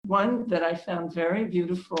one that I found very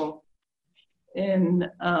beautiful in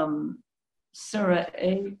Surah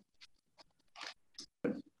 8.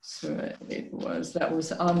 Surah 8 that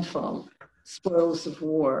was Anfal, spoils of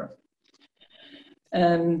war.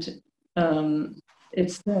 And it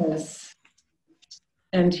says,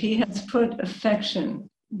 and he has put affection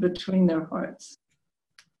between their hearts.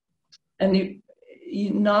 And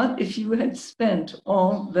not if you had spent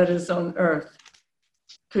all that is on earth,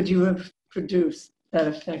 could you have produced that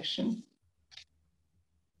affection.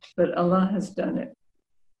 But Allah has done it.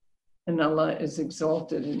 And Allah is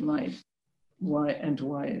exalted in might and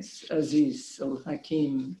wise, Aziz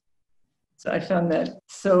al-Hakim. So I found that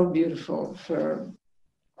so beautiful for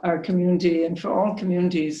our community and for all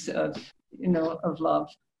communities of love.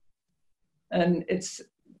 And it's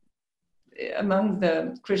among the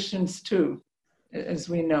Christians too, as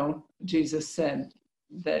we know, Jesus said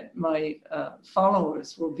that my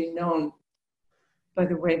followers will be known by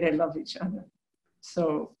the way they love each other.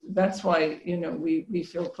 So that's why, we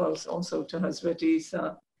feel close also to Hazrat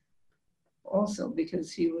Isa, also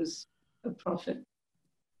because he was a prophet,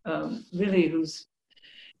 really whose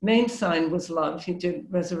main sign was love. He did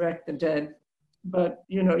resurrect the dead, but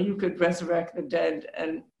you could resurrect the dead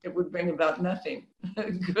and it would bring about nothing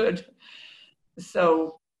good.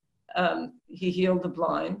 So he healed the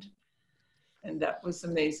blind, and that was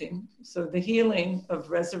amazing. So the healing of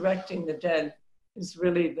resurrecting the dead is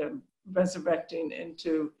really the resurrecting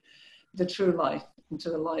into the true life, into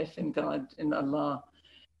the life in God, in Allah,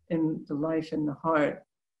 in the life in the heart,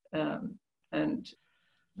 and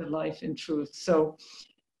the life in truth. So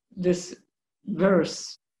this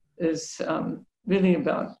verse is really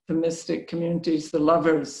about the mystic communities, the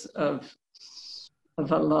lovers of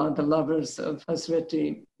Allah, the lovers of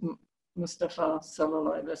Hazreti Mustafa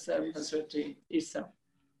Sallallahu Alaihi Wasallam, Hazreti Isa.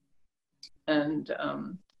 And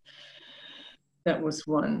that was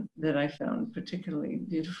one that I found particularly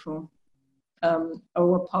beautiful.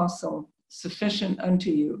 O Apostle, sufficient unto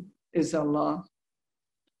you is Allah,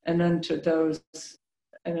 and unto those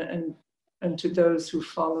and to those who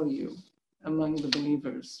follow you among the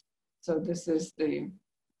believers. So this is the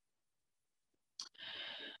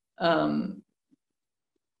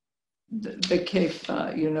kef,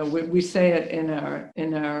 we say it in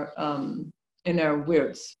our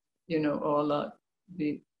words, O Allah,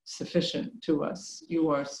 be sufficient to us. You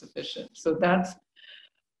are sufficient. So that's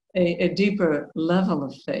a deeper level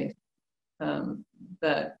of faith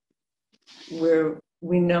that where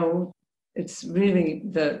we know it's really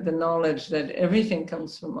the knowledge that everything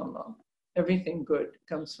comes from Allah, everything good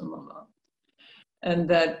comes from Allah, and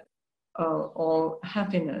that all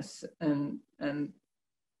happiness and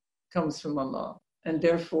comes from Allah, and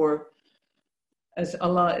therefore, as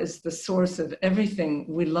Allah is the source of everything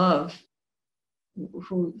we love,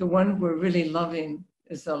 the one we're really loving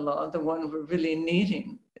is Allah, the one we're really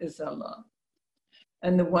needing is Allah,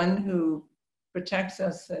 and the one who protects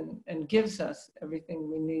us and gives us everything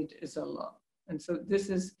we need is Allah. And so this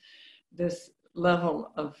is this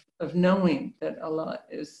level of knowing that Allah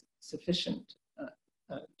is sufficient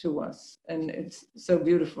to us. And it's so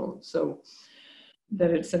beautiful, so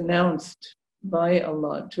that it's announced by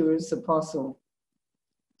Allah to his apostle,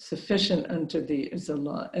 sufficient unto thee is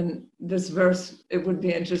Allah. And this verse, it would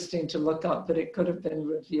be interesting to look up, but it could have been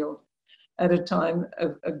revealed at a time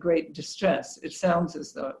of a great distress. It sounds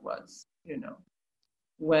as though it was,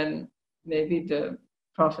 when maybe the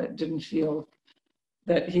prophet didn't feel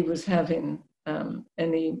that he was having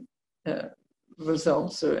any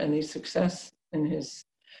results or any success in his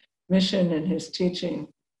mission and his teaching.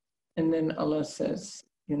 And then Allah says,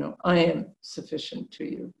 I am sufficient to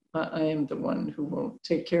you. I am the one who will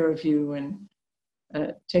take care of you and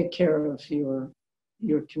take care of your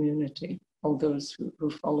community. All those who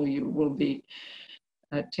follow you will be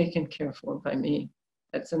taken care for by me.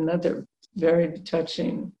 That's another very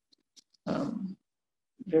touching,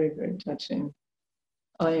 very, very touching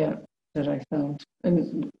ayah that I found.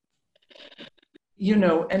 And,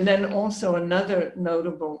 and then also another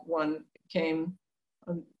notable one came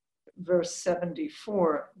on verse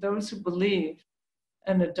 74, those who believe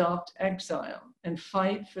and adopt exile and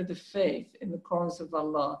fight for the faith in the cause of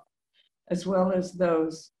Allah, as well as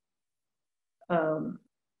those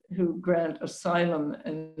who grant asylum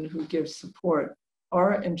and who give support,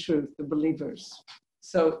 are in truth the believers.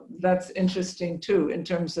 So that's interesting too in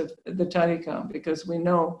terms of the tariqah, because we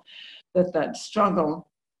know that struggle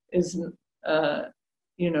is, the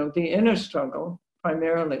inner struggle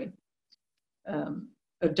primarily.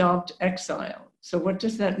 Adopt exile. So what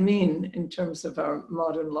does that mean in terms of our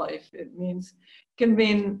modern life? It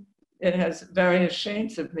has various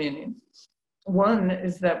shades of meaning. One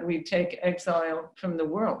is that we take exile from the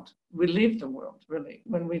world. We leave the world, really,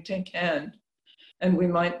 when we take hand. And we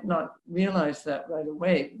might not realize that right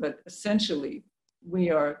away, but essentially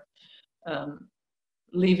we are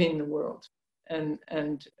leaving the world, and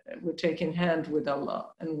we're taking hand with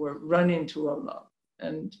Allah, and we're running to Allah,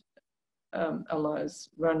 and Allah is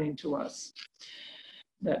running to us.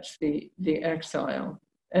 That's the exile.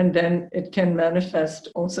 And then it can manifest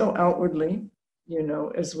also outwardly,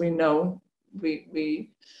 as we know,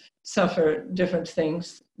 we suffer different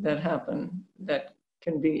things that happen that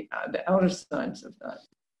can be the outer signs of that.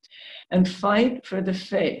 And fight for the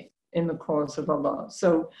faith in the cause of Allah.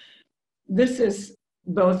 So this is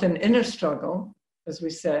both an inner struggle, as we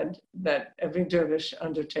said, that every dervish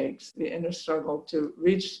undertakes, the inner struggle to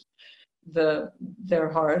reach their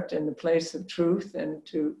heart and the place of truth, and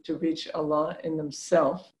to reach Allah in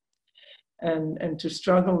themselves, and to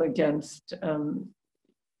struggle against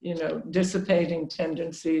dissipating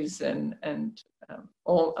tendencies and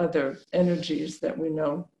all other energies that we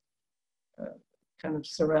know kind of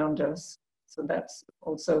surround us. So that's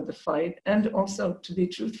also the fight, and also to be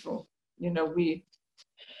truthful. The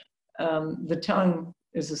tongue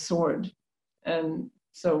is a sword, and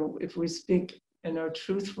so if we speak and are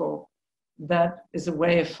truthful, that is a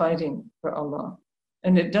way of fighting for Allah.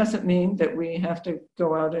 And it doesn't mean that we have to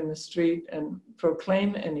go out in the street and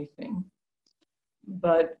proclaim anything,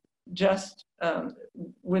 but just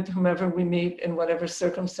with whomever we meet in whatever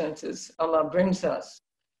circumstances Allah brings us,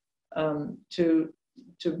 to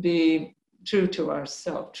be true to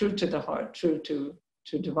ourselves, true to the heart, true to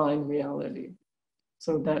divine reality.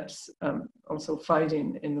 So that's also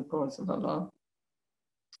fighting in the cause of Allah,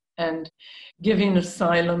 and giving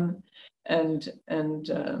asylum and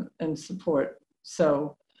support.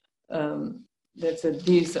 So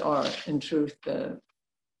these are in truth the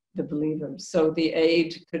believers. So the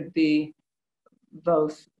aid could be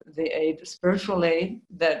both the aid, spiritual aid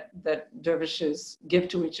that dervishes give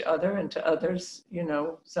to each other and to others.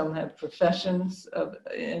 Some have professions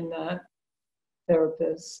in that,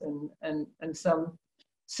 therapists, and some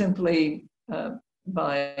simply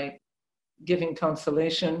by giving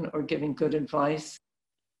consolation or giving good advice.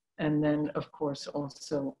 And then, of course,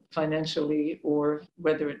 also financially, or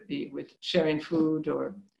whether it be with sharing food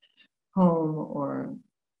or home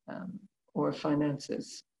or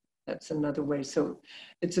finances. That's another way. So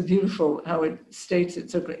it's a beautiful how it states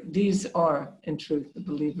it so great. These are, in truth, the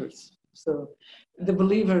believers. So the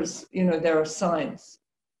believers, there are signs.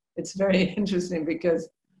 It's very interesting because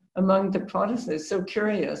among the Protestants, it's so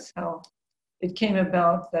curious how it came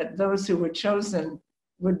about that those who were chosen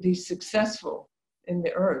would be successful in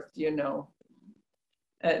the earth,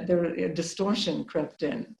 a distortion crept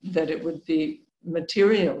in, that it would be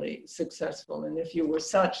materially successful. And if you were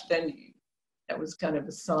such, then that was kind of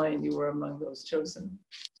a sign you were among those chosen.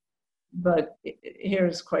 But here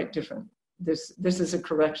is quite different. This is a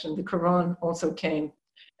correction. The Quran also came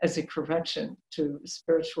as a correction to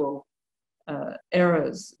spiritual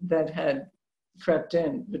eras that had crept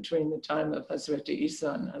in between the time of Hazrat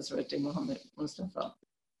Isa and Hazrat Muhammad Mustafa.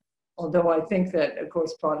 Although I think that, of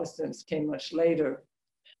course, Protestants came much later,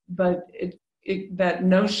 but that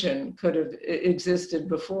notion could have existed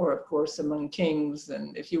before, of course, among kings.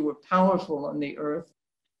 And if you were powerful on the earth,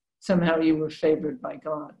 somehow you were favored by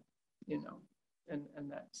God, and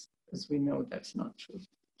that's, as we know, that's not true.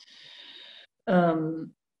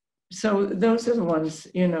 So those are the ones,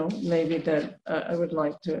 maybe that I would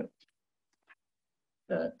like to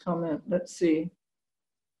comment. Let's see.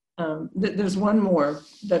 There's one more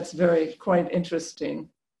that's quite interesting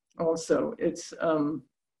also. It's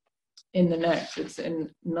in the next, it's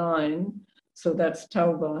in 9, so that's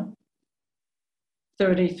Tawbah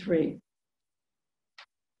 33.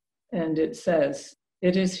 And it says,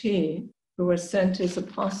 "It is he who has sent his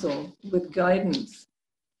apostle with guidance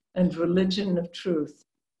and religion of truth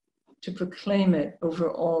to proclaim it over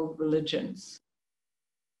all religions,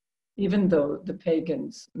 even though the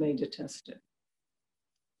pagans may detest it."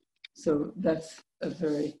 So that's a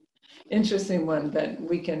very interesting one that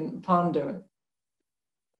we can ponder.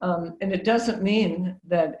 And it doesn't mean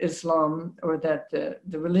that Islam or that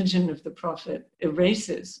the religion of the Prophet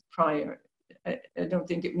erases prior. I don't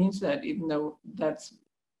think it means that, even though that's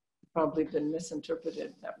probably been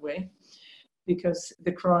misinterpreted that way, because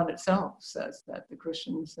the Quran itself says that the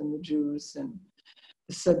Christians and the Jews and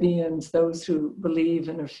the Sabaeans, those who believe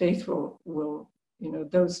and are faithful, will,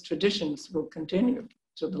 those traditions will continue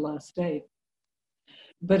to the last day.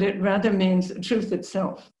 But it rather means truth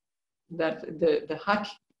itself, that the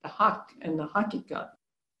haq and the haqiqat,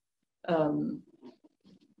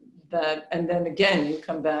 that, and then again you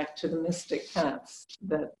come back to the mystic paths,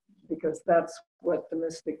 that because that's what the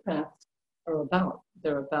mystic paths are about.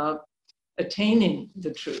 They're about attaining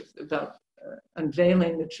the truth, about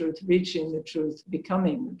unveiling the truth, reaching the truth,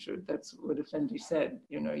 becoming the truth. That's what Effendi said.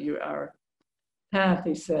 Our path,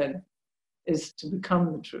 he said, is to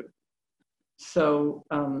become the truth. So,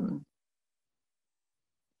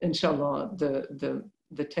 inshallah, the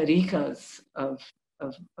tariqas of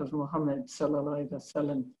Muhammad sallallahu alaihi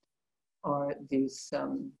wasallam are these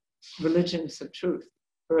religions of truth,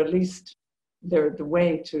 or at least they're the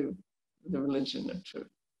way to the religion of truth.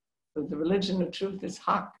 So the religion of truth is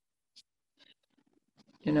haq,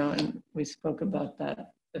 and we spoke about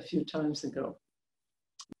that a few times ago.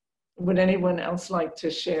 Would anyone else like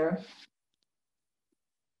to share?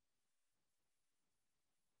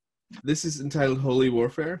 This is entitled Holy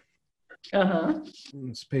Warfare. Uh-huh.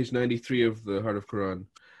 It's page 93 of the Heart of Quran.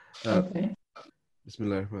 Okay.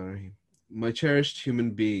 Bismillahirrahmanirrahim. My cherished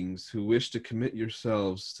human beings who wish to commit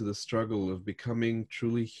yourselves to the struggle of becoming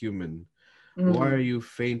truly human, why are you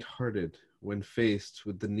faint-hearted when faced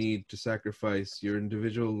with the need to sacrifice your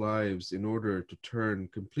individual lives in order to turn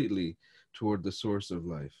completely toward the source of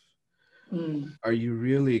life? Are you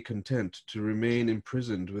really content to remain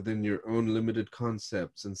imprisoned within your own limited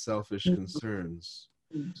concepts and selfish concerns?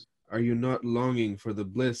 Are you not longing for the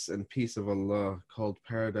bliss and peace of Allah, called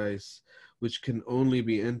paradise, which can only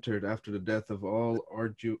be entered after the death of all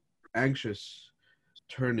anxious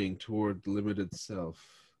turning toward the limited self?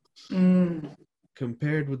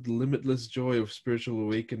 Compared with the limitless joy of spiritual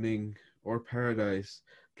awakening or paradise,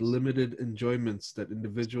 the limited enjoyments that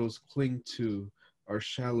individuals cling to are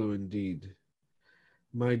shallow indeed.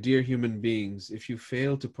 My dear human beings, if you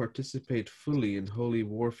fail to participate fully in holy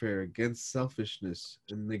warfare against selfishness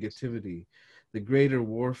and negativity, the greater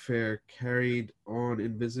warfare carried on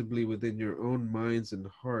invisibly within your own minds and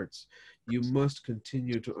hearts, you must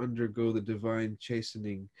continue to undergo the divine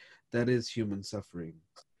chastening that is human suffering.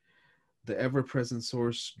 The ever-present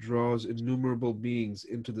source draws innumerable beings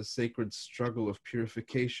into the sacred struggle of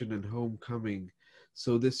purification and homecoming,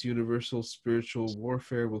 so this universal spiritual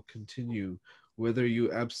warfare will continue, whether you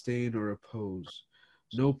abstain or oppose.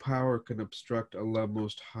 No power can obstruct Allah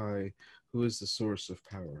Most High, who is the source of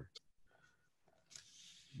power.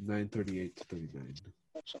 938 to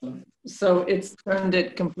 39. So it's turned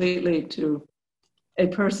it completely to a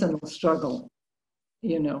personal struggle,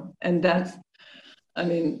 and that's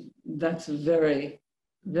very,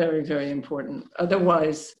 very, very important.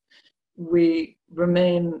 Otherwise, we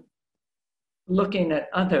remain looking at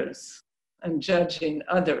others and judging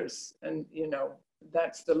others. And,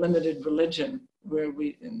 that's the limited religion where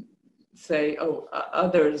we say, oh,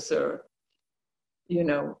 others are,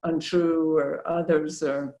 untrue, or others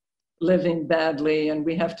are living badly, and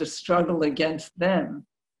we have to struggle against them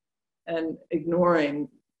and ignoring.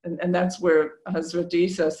 And that's where Hazrat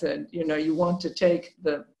Isa said, you want to take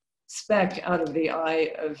the speck out of the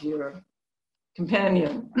eye of your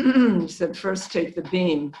companion. He said, first take the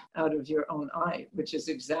beam out of your own eye, which is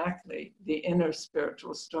exactly the inner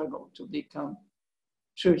spiritual struggle to become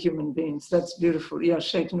true human beings. That's beautiful. Yeah,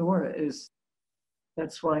 Sheikh Noor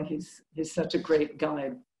that's why he's such a great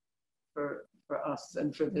guide for us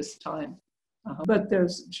and for this time. But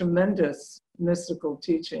there's tremendous mystical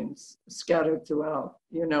teachings scattered throughout,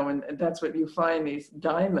 and that's what you find, these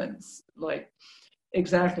diamonds, like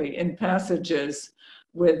exactly in passages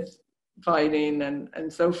with fighting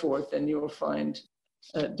and so forth, and you'll find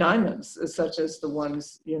diamonds such as the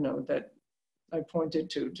ones, that I pointed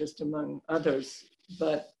to, just among others.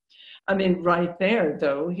 But right there,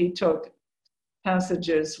 though, he took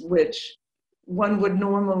passages which one would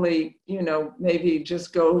normally, maybe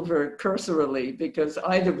just go over cursorily because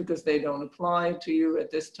they don't apply to you at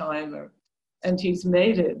this time, and he's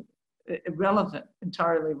made it relevant,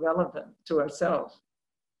 entirely relevant to ourselves.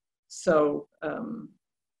 So,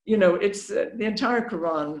 it's the entire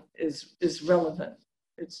Quran is relevant.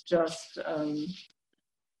 It's just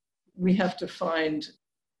we have to find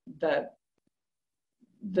that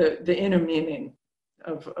the inner meaning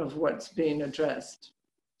of what's being addressed.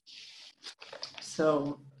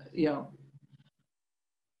 So, the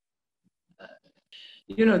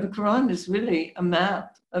Quran is really a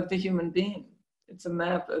map of the human being. It's a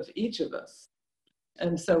map of each of us.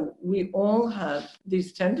 And so we all have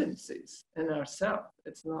these tendencies in ourselves.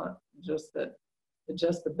 It's not just the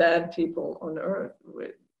bad people on earth.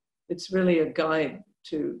 It's really a guide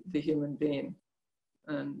to the human being.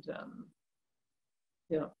 And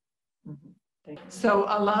So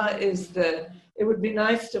Allah it would be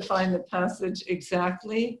nice to find the passage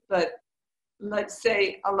exactly, but let's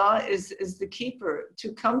say Allah is the keeper.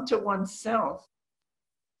 To come to oneself,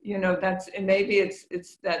 maybe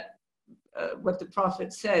it's that what the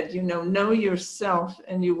prophet said, know yourself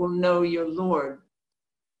and you will know your Lord.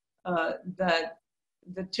 That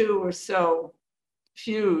the two are so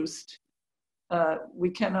fused. We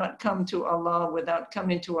cannot come to Allah without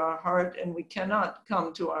coming to our heart, and we cannot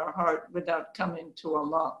come to our heart without coming to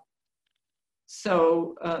Allah.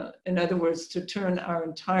 So, in other words, to turn our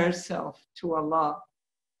entire self to Allah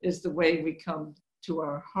is the way we come to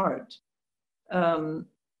our heart. And,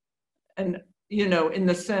 in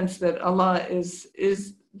the sense that Allah is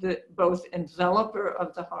the both enveloper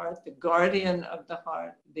of the heart, the guardian of the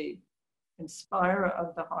heart, the inspirer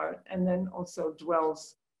of the heart, and then also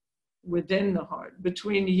dwells within the heart.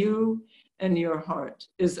 Between you and your heart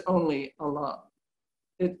is only Allah.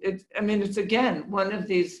 It's again one of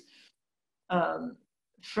these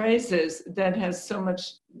phrases that has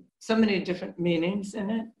so many different meanings in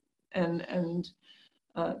it. And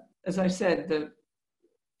as I said, the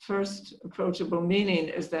first approachable meaning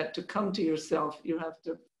is that to come to yourself, you have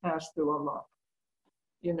to pass through Allah.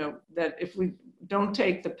 That if we don't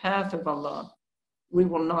take the path of Allah, we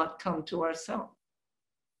will not come to ourselves.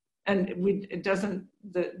 And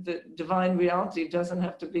the divine reality doesn't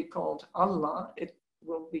have to be called Allah. It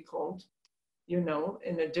will be called, in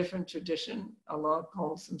a different tradition. Allah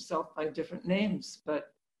calls himself by different names,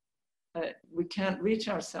 but we can't reach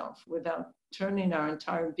ourselves without turning our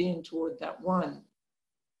entire being toward that one.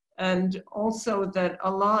 And also that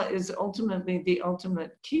Allah is ultimately the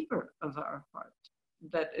ultimate keeper of our heart.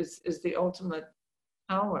 That is the ultimate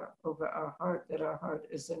power over our heart, that our heart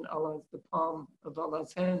is in the palm of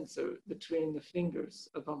Allah's hands, or between the fingers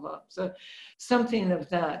of Allah. So something of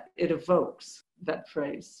that, it evokes that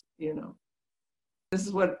phrase, This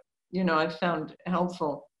is what, I found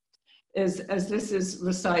helpful, is as this is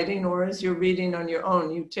reciting or as you're reading on your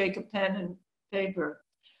own, you take a pen and paper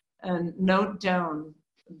and note down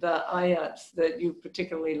the ayats that you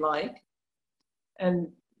particularly like,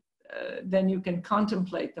 and then you can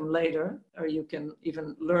contemplate them later, or you can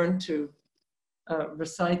even learn to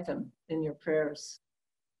recite them in your prayers.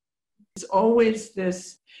 It's always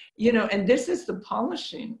this, and this is the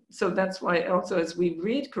polishing. So that's why also as we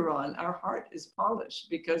read Quran, our heart is polished,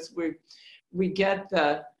 because we get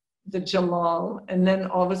the jalal, and then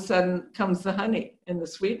all of a sudden comes the honey and the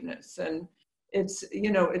sweetness. And it's,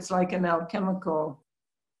 it's like an alchemical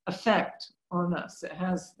effect on us. It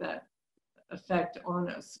has that effect on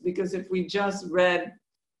us, because if we just read,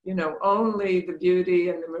 only the beauty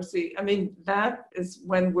and the mercy, that is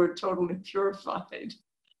when we're totally purified,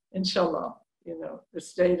 inshallah. The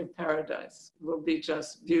state of paradise will be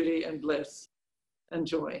just beauty and bliss and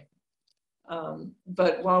joy.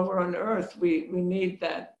 But while we're on earth, we need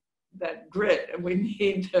that grit, and we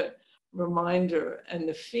need the reminder and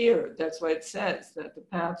the fear. That's why it says that the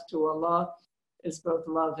path to Allah is both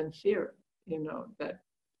love and fear, that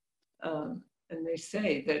and they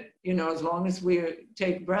say that, as long as we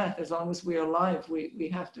take breath, as long as we're alive, we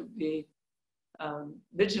have to be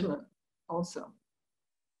vigilant also.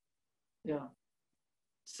 Yeah.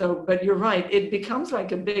 So, but you're right, it becomes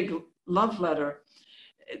like a big love letter.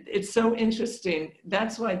 It's so interesting.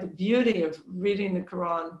 That's why the beauty of reading the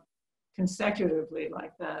Quran consecutively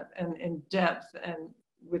like that, and in depth and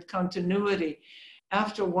with continuity,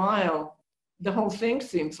 after a while, the whole thing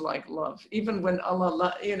seems like love. Even when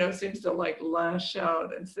Allah, seems to like lash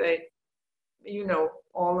out and say,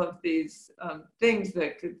 all of these things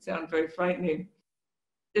that could sound very frightening.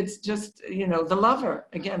 It's just, the lover,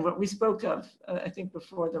 again, what we spoke of, I think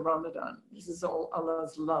before the Ramadan. This is all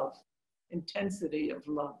Allah's love, intensity of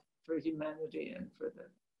love for humanity and for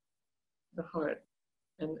the heart.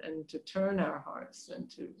 And to turn our hearts and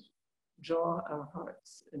to draw our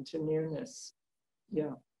hearts into nearness.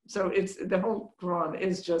 Yeah. So it's the whole Quran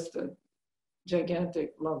is just a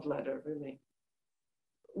gigantic love letter, really.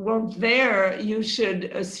 Well, there you should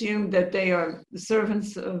assume that they are the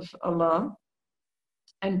servants of Allah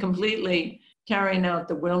and completely carrying out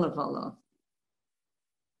the will of Allah.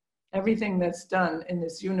 Everything that's done in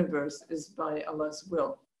this universe is by Allah's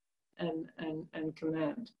will and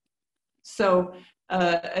command. So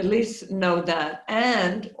at least know that.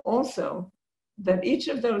 And also that each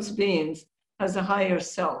of those beings has a higher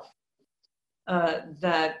self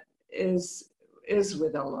that is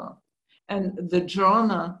with Allah. And the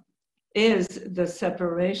drama is the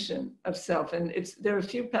separation of self. And there are a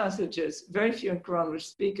few passages, very few in Quran, which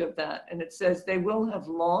speak of that. And it says they will have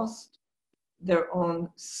lost their own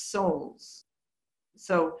souls.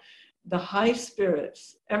 So the high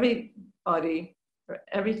spirits, everybody, or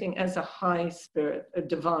everything as a high spirit, a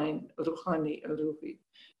divine, ruhani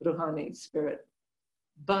spirit.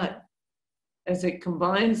 But as it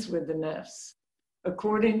combines with the nafs,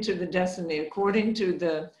 according to the destiny, according to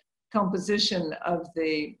the composition of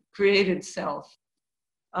the created self,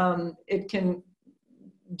 it can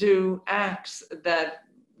do acts that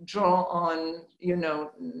draw on,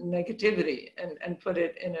 negativity and put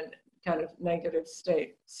it in a kind of negative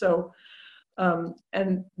state. So,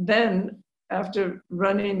 and then after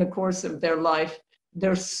running the course of their life,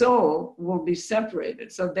 their soul will be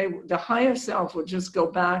separated. So the higher self will just go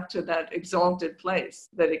back to that exalted place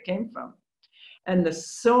that it came from. And the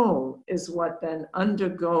soul is what then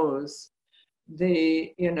undergoes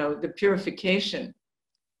the purification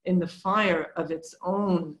in the fire of its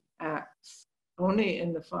own acts, only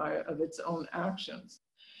in the fire of its own actions.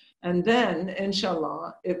 And then,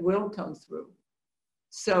 inshallah, it will come through.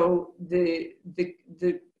 So the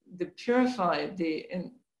purified, the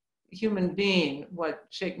human being, what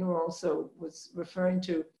Sheikh Noor also was referring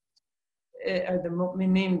to, are the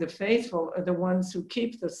mu'mineen, the faithful, are the ones who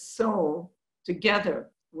keep the soul together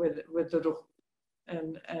with the ruh,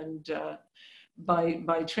 and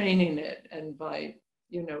by training it and by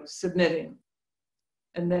submitting,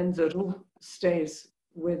 and then the ruh stays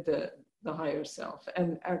with the higher self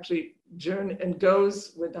and actually journey and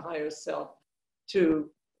goes with the higher self to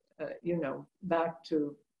back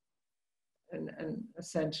to an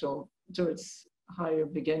essential, to its higher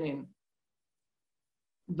beginning.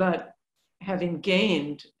 But having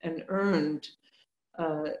gained and earned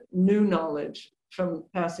new knowledge from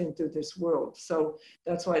passing through this world. So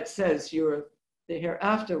that's why it says the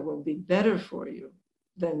hereafter will be better for you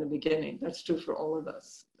than the beginning. That's true for all of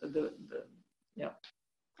us. Yeah.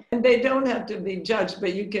 And they don't have to be judged,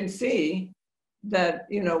 but you can see that,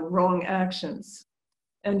 wrong actions.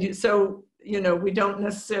 And so, we don't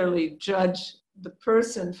necessarily judge the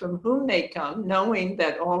person from whom they come, knowing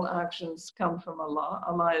that all actions come from Allah.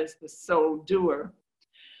 Allah is the sole doer.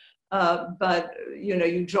 But,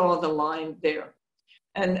 you draw the line there.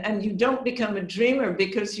 And you don't become a dreamer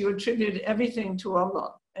because you attribute everything to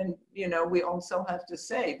Allah. And, we also have to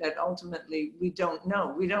say that ultimately we don't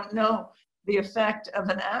know. We don't know the effect of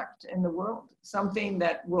an act in the world, something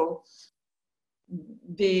that will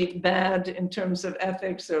be bad in terms of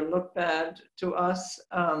ethics or look bad to us,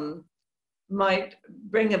 might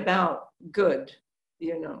bring about good,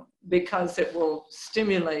 because it will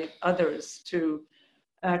stimulate others to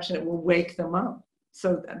action. It will wake them up.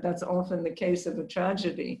 So that's often the case of a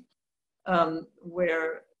tragedy,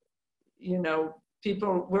 where,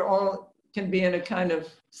 we're all can be in a kind of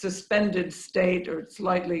suspended state or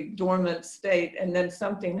slightly dormant state, and then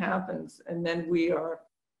something happens, and then we are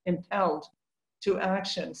impelled to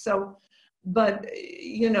action. So, but,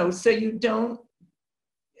 so you don't,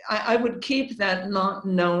 I would keep that not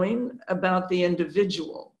knowing about the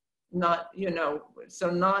individual, not, so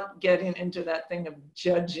not getting into that thing of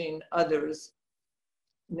judging others.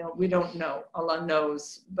 We don't know, Allah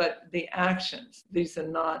knows, but the actions, these are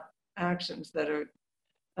not actions that are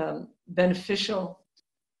beneficial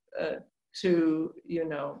to,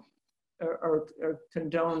 or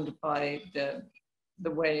condoned by the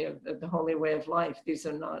way of the holy way of life. These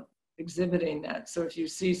are not exhibiting that. So if you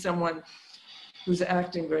see someone who's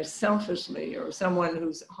acting very selfishly or someone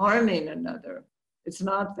who's harming another, it's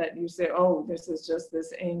not that you say, oh, this is just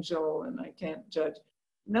this angel and I can't judge.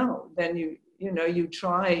 No, then you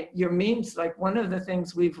try your means. Like one of the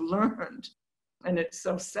things we've learned, and it's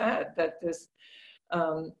so sad that this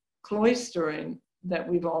cloistering that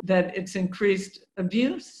it's increased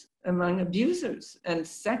abuse among abusers and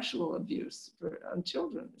sexual abuse on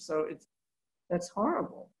children. So that's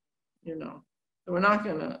horrible, So we're not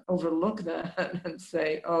going to overlook that and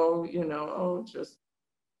say, oh, just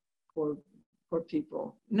poor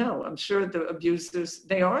people. No, I'm sure the abusers,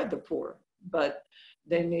 they are the poor, but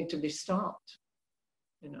they need to be stopped.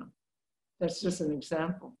 That's just an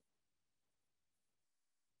example.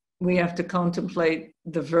 We have to contemplate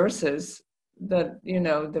the verses that,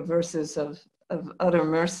 the verses of utter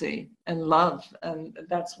mercy and love. And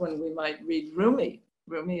that's when we might read Rumi.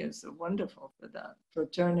 Rumi is wonderful for that, for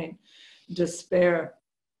turning despair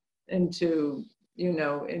into,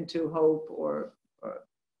 into hope or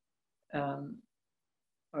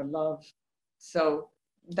love. So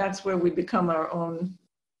that's where we become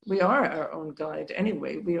we are our own guide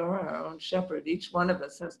anyway. We are our own shepherd. Each one of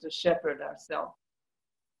us has to shepherd ourselves.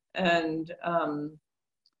 And,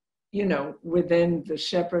 within the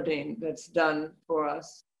shepherding that's done for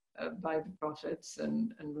us by the prophets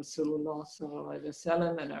and Rasulullah sallallahu alaihi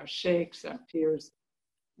wasallam and our sheikhs, our peers,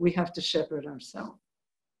 we have to shepherd ourselves.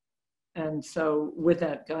 And so with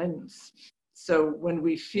that guidance. So when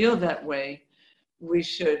we feel that way, we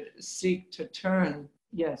should seek to turn,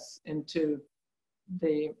 into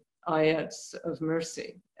the ayats of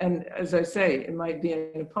mercy. And as I say, it might be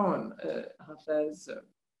in a poem, Hafez,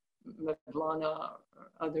 Mevlana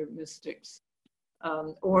or other mystics,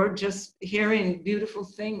 or just hearing beautiful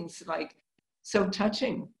things like so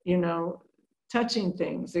touching, touching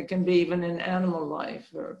things. It can be even in animal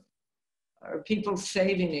life, or people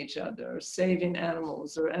saving each other, or saving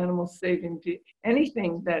animals, or animals saving people.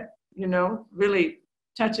 Anything that, really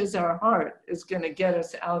touches our heart is going to get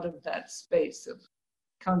us out of that space of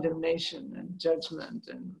condemnation and judgment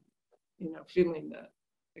and, feeling the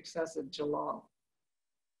excessive jalal.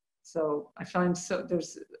 So I find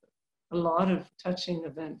there's a lot of touching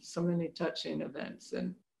events, so many touching events,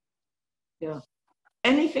 and yeah,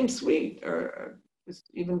 anything sweet, or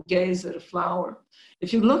just even gaze at a flower.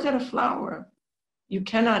 If you look at a flower, you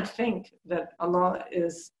cannot think that Allah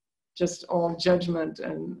is just all judgment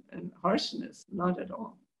and harshness, not at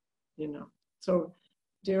all, So,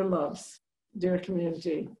 dear loves, dear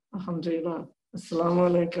community, alhamdulillah, assalamu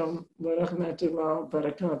alaikum wa rahmatullahi wa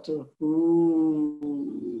barakatuh.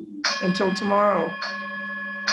 Until tomorrow.